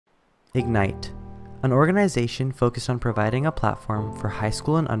IgNITE, an organization focused on providing a platform for high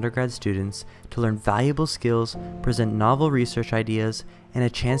school and undergrad students to learn valuable skills, present novel research ideas, and a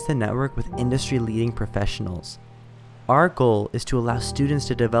chance to network with industry-leading professionals. Our goal is to allow students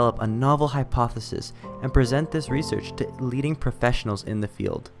to develop a novel hypothesis and present this research to leading professionals in the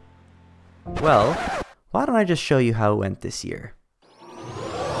field. Well, why don't I just show you how it went this year?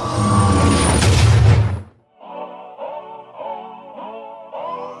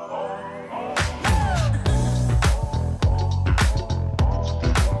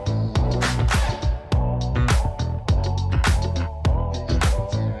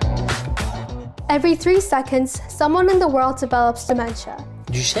 Every 3 seconds, someone in the world develops dementia.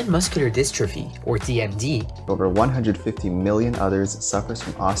 Duchenne muscular dystrophy, or DMD. Over 150 million others suffers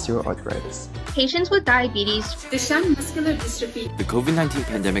from osteoarthritis. Patients with diabetes. Duchenne muscular dystrophy. The COVID-19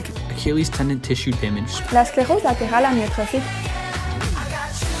 pandemic. Achilles tendon tissue damage. La sclérose latérale amyotrophique.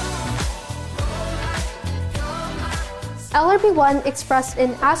 LRB1 expressed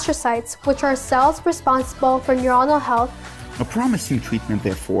in astrocytes, which are cells responsible for neuronal health. A promising treatment,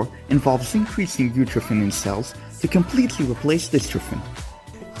 therefore, involves increasing utrophin in cells to completely replace dystrophin.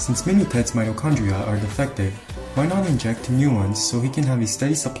 Since Minipet's mitochondria are defective, why not inject new ones so he can have a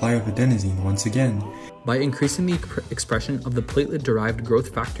steady supply of adenosine once again? By increasing the expression of the platelet-derived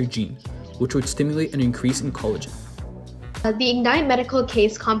growth factor gene, which would stimulate an increase in collagen. The IgNITE medical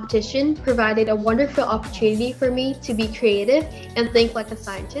case competition provided a wonderful opportunity for me to be creative and think like a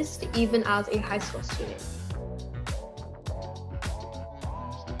scientist, even as a high school student.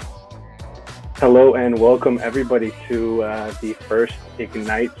 Hello and welcome everybody to the first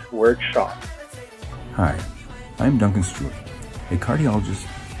IgNITE workshop. Hi, I am Duncan Stewart, a cardiologist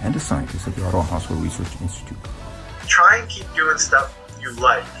and a scientist at the Ottawa Hospital Research Institute. Try and keep doing stuff you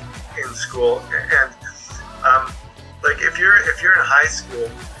like in school, and like if you're in high school,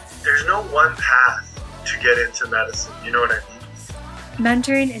 there's no one path to get into medicine. You know what I mean?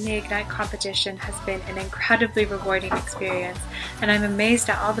 Mentoring in the IgNITE competition has been an incredibly rewarding experience, and I'm amazed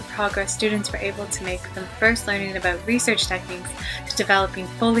at all the progress students were able to make from first learning about research techniques to developing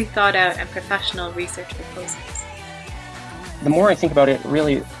fully thought out and professional research proposals. The more I think about it,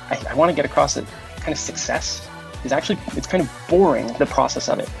 really, I want to get across that kind of success is actually, it's kind of boring, the process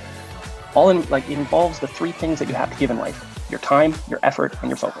of it. It involves the 3 things that you have to give in life: your time, your effort, and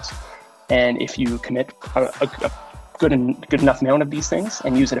your focus. And if you commit a good enough amount of these things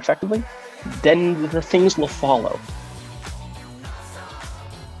and use it effectively, then the things will follow.